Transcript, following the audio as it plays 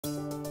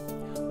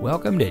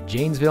Welcome to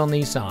Janesville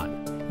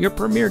Nissan, your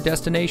premier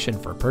destination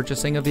for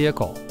purchasing a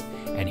vehicle.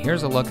 And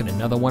here's a look at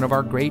another one of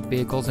our great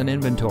vehicles in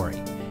inventory,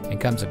 and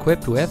comes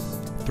equipped with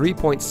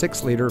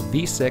 3.6-liter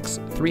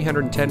V6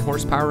 310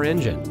 horsepower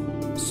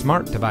engine,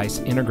 smart device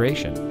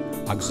integration,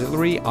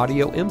 auxiliary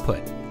audio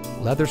input,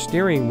 leather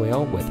steering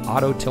wheel with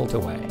auto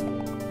tilt-away,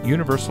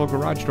 universal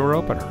garage door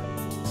opener,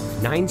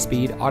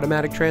 9-speed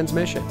automatic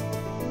transmission,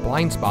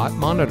 blind spot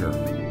monitor,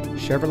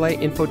 Chevrolet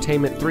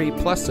Infotainment 3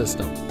 Plus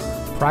system,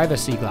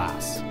 privacy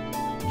glass,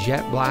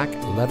 jet black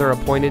leather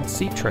appointed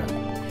seat trim,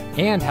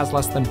 and has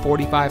less than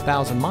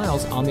 45,000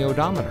 miles on the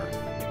odometer.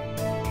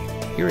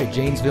 Here at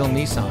Janesville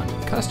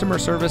Nissan, customer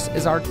service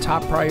is our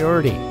top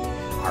priority.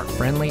 Our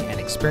friendly and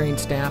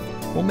experienced staff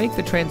will make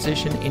the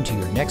transition into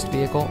your next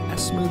vehicle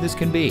as smooth as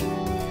can be.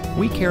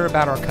 We care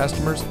about our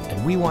customers,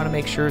 and we want to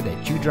make sure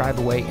that you drive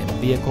away in a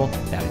vehicle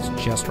that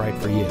is just right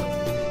for you.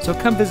 So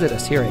come visit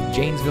us here at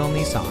Janesville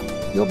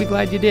Nissan. You'll be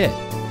glad you did.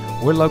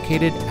 We're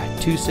located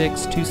at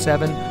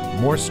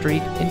 2627 Morse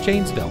Street in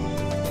Janesville.